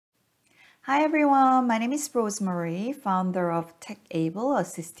Hi everyone, my name is Rosemary, founder of Techable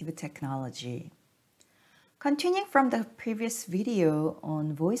Assistive Technology. Continuing from the previous video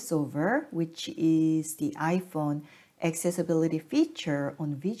on VoiceOver, which is the iPhone accessibility feature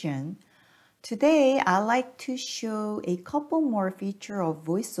on Vision, today I'd like to show a couple more features of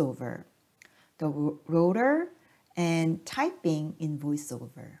VoiceOver, the rotor and typing in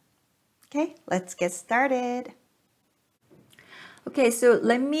VoiceOver. Okay, let's get started. Okay, so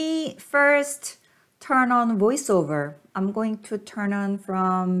let me first turn on VoiceOver. I'm going to turn on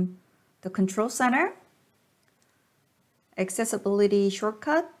from the Control Center, Accessibility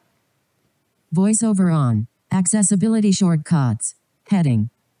Shortcut. VoiceOver on, Accessibility Shortcuts, heading.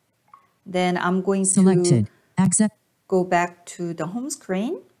 Then I'm going Selected. to go back to the home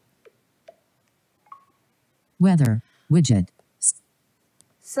screen. Weather, widget.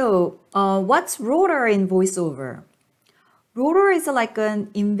 So what's Rotor in VoiceOver? Rotor is like an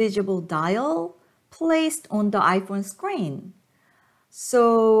invisible dial placed on the iPhone screen.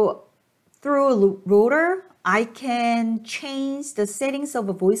 So through Rotor, I can change the settings of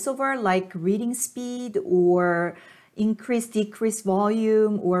a VoiceOver like reading speed or increase, decrease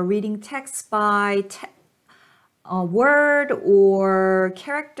volume or reading text by word or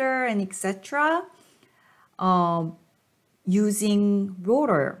character and etc. Using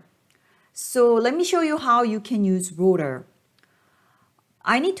Rotor. So let me show you how you can use Rotor.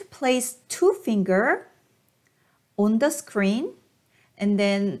 I need to place 2 fingers on the screen and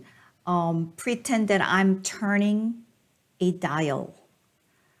then pretend that I'm turning a dial.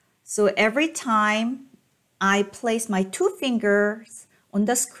 So every time I place my 2 fingers on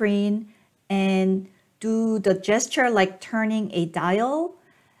the screen and do the gesture like turning a dial,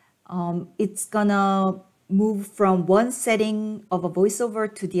 it's gonna move from one setting of a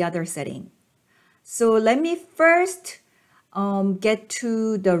VoiceOver to the other setting. So let me first get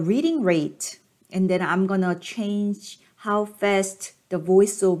to the reading rate, and then I'm gonna change how fast the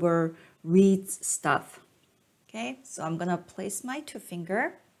VoiceOver reads stuff. Okay, so I'm gonna place my 2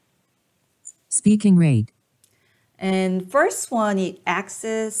 fingers. Speaking rate. And first one it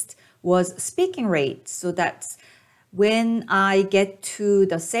accessed was speaking rate. So that's when I get to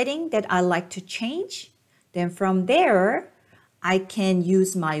the setting that I like to change, then from there, I can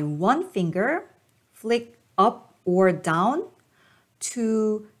use my 1 finger, flick up or down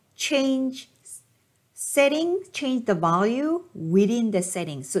to change setting, change the value within the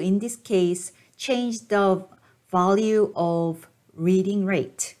setting. So in this case, change the value of reading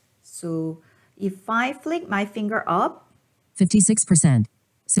rate. So if I flick my finger up, 56%,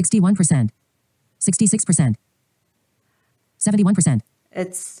 61%, 66%, 71%.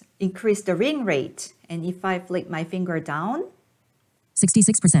 it's increased the reading rate. And if I flick my finger down,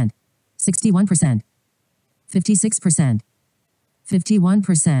 66%, 61%, 56%,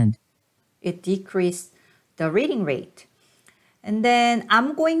 51%. it decreased the reading rate. And then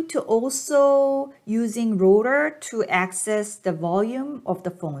I'm going to also using Rotor to access the volume of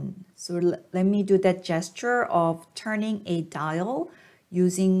the phone. So let me do that gesture of turning a dial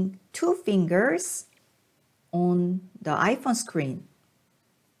using 2 fingers on the iPhone screen.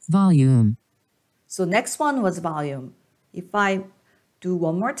 Volume. So next one was volume. If I do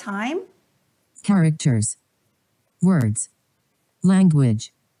one more time, Characters. Words.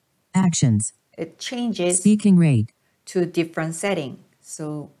 Language. Actions. it changes Speaking rate. to different setting.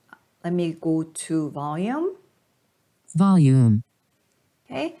 So let me go to volume. Volume.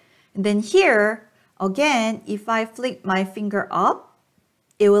 Okay, and then here again, if I flick my finger up,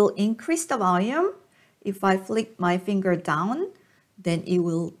 it will increase the volume. If I flick my finger down, then it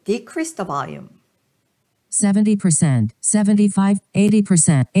will decrease the volume. 70%, 75,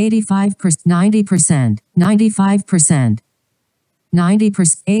 80%, 85%, 90%, 95%,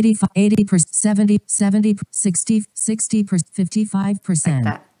 90%, 85, 80%, 70, 70, 60, 60%, 55%, Like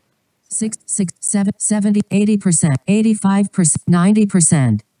that. 6, 6, 7, 70, 80%, 85%,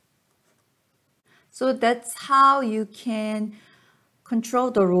 90%. So that's how you can control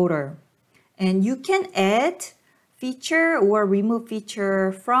the rotor. And you can add feature or remove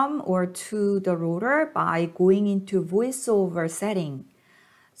feature from or to the rotor by going into VoiceOver setting.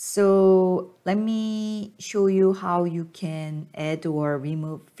 So let me show you how you can add or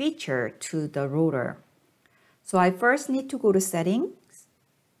remove feature to the rotor. So I first need to go to settings.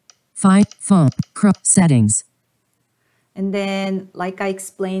 Find phone settings. And then like I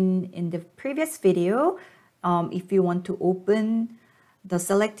explained in the previous video, if you want to open the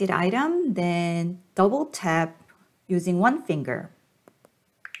selected item, then double tap using 1 finger.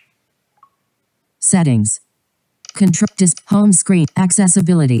 Settings. Control home screen.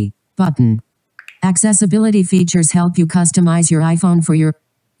 Accessibility button. Accessibility features help you customize your iPhone for your.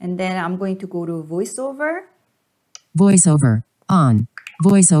 And then I'm going to go to VoiceOver. VoiceOver. On.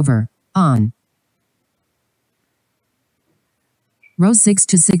 VoiceOver. On. Row 6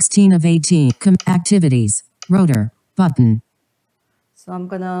 to 16 of 18. Activities. Rotor. Button. So I'm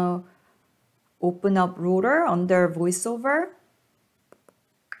going to open up Rotor under VoiceOver.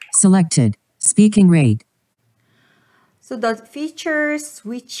 Selected. Speaking rate. So the features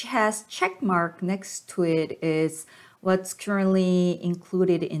which has check mark next to it is what's currently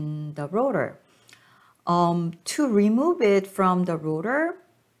included in the Rotor. To remove it from the Rotor,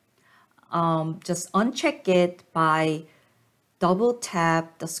 just uncheck it by double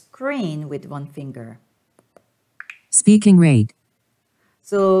tap the screen with one finger. Speaking rate.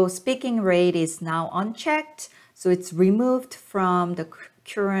 So speaking rate is now unchecked, so it's removed from the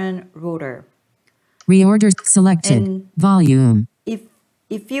current Rotor. Reorder selected. And volume.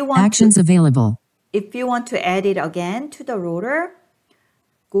 If you want actions available. If you want to add it again to the Rotor,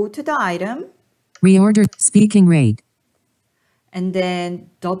 go to the item. Reorder speaking rate. And then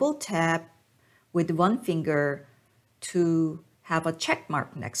double tap with one finger to have a check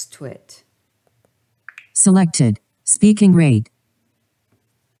mark next to it. Selected. Speaking rate.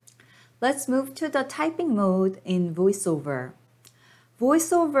 Let's move to the typing mode in VoiceOver.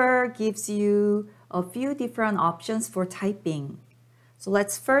 VoiceOver gives you a few different options for typing. So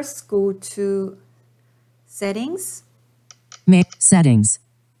let's first go to Settings. Settings.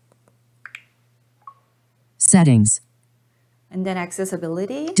 Settings. And then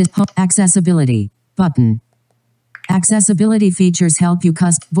Accessibility. Accessibility. Button. Accessibility features help you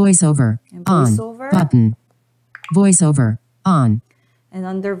VoiceOver. And On. VoiceOver. Button. VoiceOver. On. And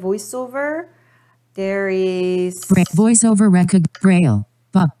under VoiceOver, there is VoiceOver Braille.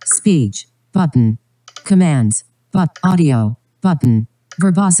 Speech. Button. Commands. Audio. Button.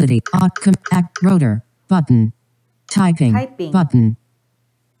 Verbosity. Rotor. Button. Typing. Button.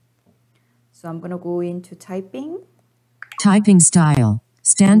 So I'm going to go into typing. Typing style.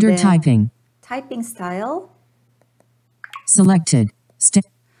 Standard typing. Typing style. Selected.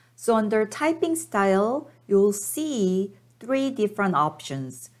 So under typing style, you'll see 3 different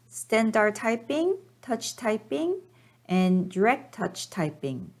options: standard typing, touch typing, and direct touch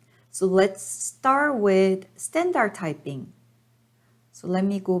typing. So let's start with standard typing. So let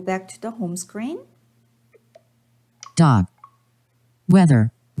me go back to the home screen. Dog.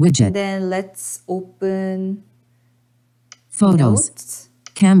 Weather. Widget. And then let's open Photos. Notes.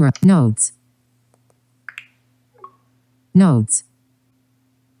 Camera. Notes. Notes.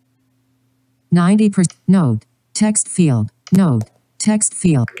 90%. Note. Text field. Note. Text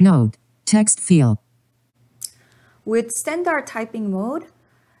field. Note. Text field. With standard typing mode,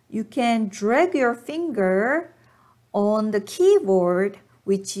 you can drag your finger on the keyboard,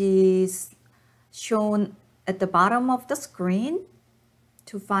 which is shown at the bottom of the screen,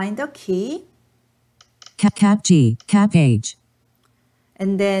 to find the key. Cap G. Cap H.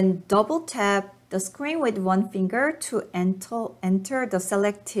 And then double tap the screen with one finger to enter the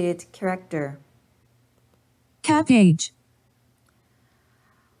selected character. Cap H.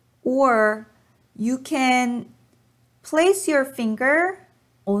 Or you can place your finger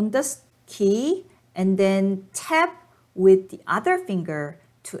on the key and then tap with the other finger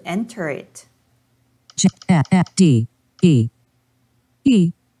to enter it. D. E.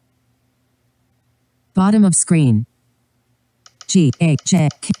 E. Bottom of screen. G. H.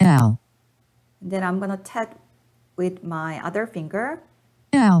 L. And then I'm going to tap with my other finger.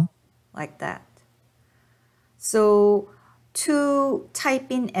 L. Like that. So to type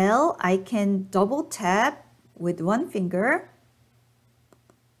in L, I can double tap with one finger.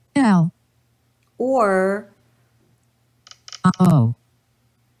 L. Or O.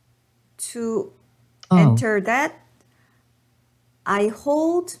 to O. enter that, I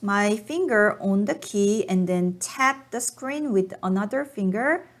hold my finger on the key and then tap the screen with another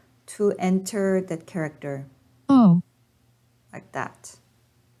finger to enter that character. O. Like that.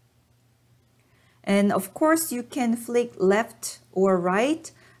 And of course, you can flick left or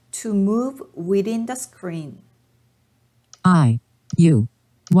right to move within the screen. I. U.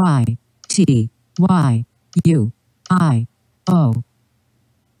 Y. T. Y. U. I. O.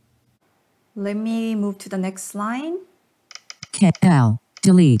 Let me move to the next line. K. L.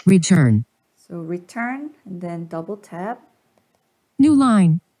 Delete. Return. So return and then double tap. New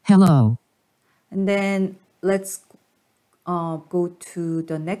line. Hello. And then let's go to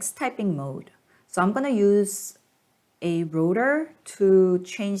the next typing mode. So I'm going to use a rotor to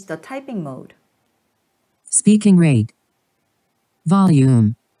change the typing mode. Speaking rate.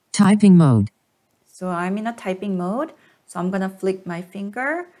 Volume. Typing mode. So I'm in a typing mode. So I'm going to flick my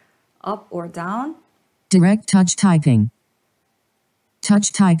finger up or down. Direct touch typing.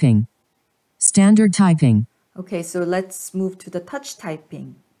 Touch typing. Standard typing. Okay, so let's move to the touch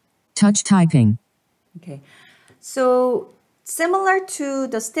typing. Touch typing. Okay, so similar to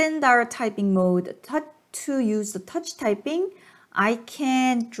the standard typing mode, to use the touch typing, I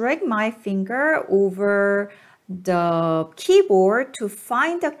can drag my finger over the keyboard to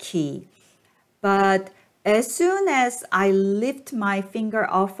find the key. But as soon as I lift my finger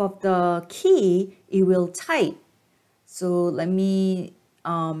off of the key, it will type. So let me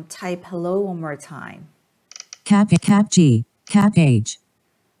type hello one more time. Cap G. Cap H.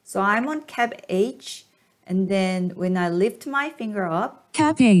 So I'm on cap H, and then when I lift my finger up,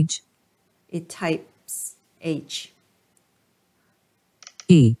 Cap H. it types H.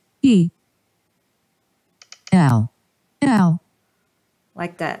 E. E. L. L.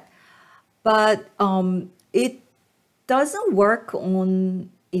 Like that. But it doesn't work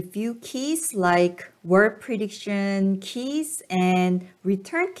on a few keys like word prediction keys and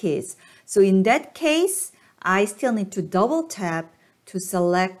return keys. So in that case, I still need to double tap to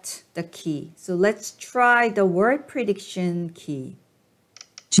select the key. So let's try the word prediction key.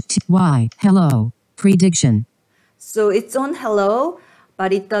 Y. Hello. Prediction. So it's on hello,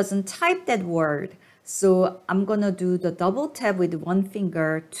 but it doesn't type that word. So I'm gonna do the double tap with one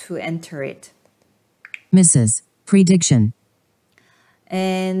finger to enter it. Mrs. Prediction.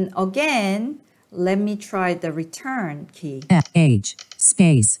 And again, let me try the return key. H.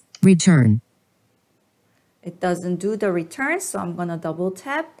 Space. Return. It doesn't do the return, so I'm gonna double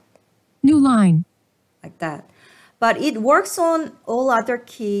tap New line. like that. But it works on all other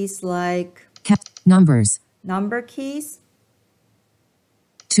keys like Numbers. number keys.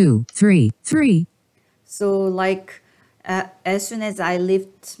 2, 3, 3. So like as soon as I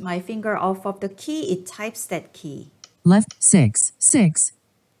lift my finger off of the key, it types that key. Left 6, 6.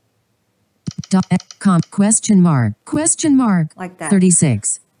 Question mark. Question mark. Like that.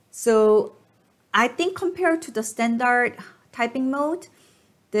 36. So I think compared to the standard typing mode,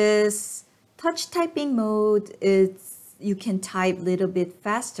 this touch typing mode is you can type a little bit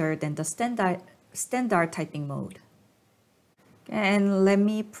faster than the standard typing mode. And let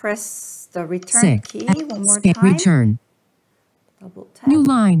me press the return key one more time. Return. Double tap. New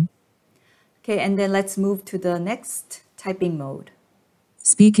line. Okay, and then let's move to the next typing mode.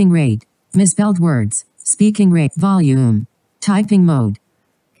 Speaking rate. Misspelled words. Speaking rate. Volume. Typing mode.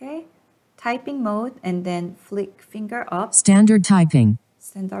 Okay, typing mode, and then flick finger up. Standard typing.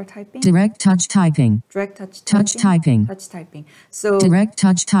 Standard typing. Direct touch typing. Direct touch typing. Touch typing. Touch typing. So direct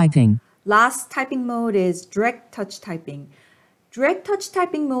touch typing. Last typing mode is direct touch typing. Direct touch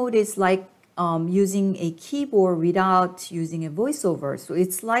typing mode is like using a keyboard without using a voiceover. So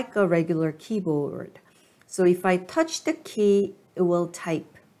it's like a regular keyboard. So if I touch the key, it will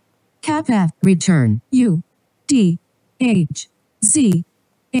type. Cap F. Return. U. D. H. Z.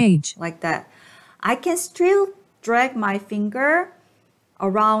 H. Like that. I can still drag my finger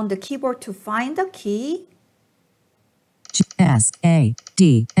around the keyboard to find the key. S. A.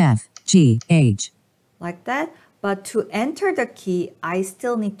 D. F. G. H. Like that. But to enter the key, I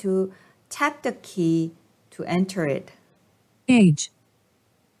still need to tap the key to enter it. H.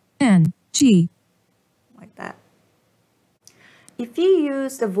 N. G. Like that. If you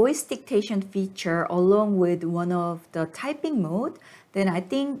use the voice dictation feature along with one of the typing mode, then I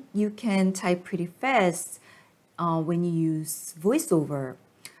think you can type pretty fast when you use VoiceOver.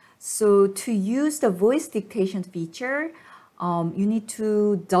 So to use the voice dictation feature, you need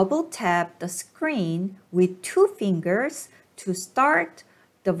to double tap the screen with 2 fingers to start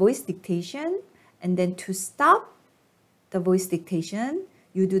the voice dictation, and then to stop the voice dictation,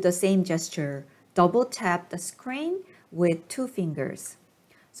 you do the same gesture. Double tap the screen with 2 fingers.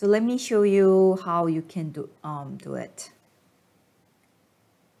 So let me show you how you can do it.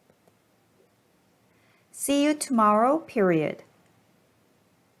 See you tomorrow, period.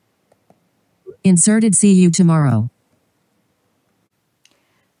 Inserted see you tomorrow.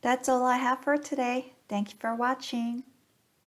 That's all I have for today. Thank you for watching.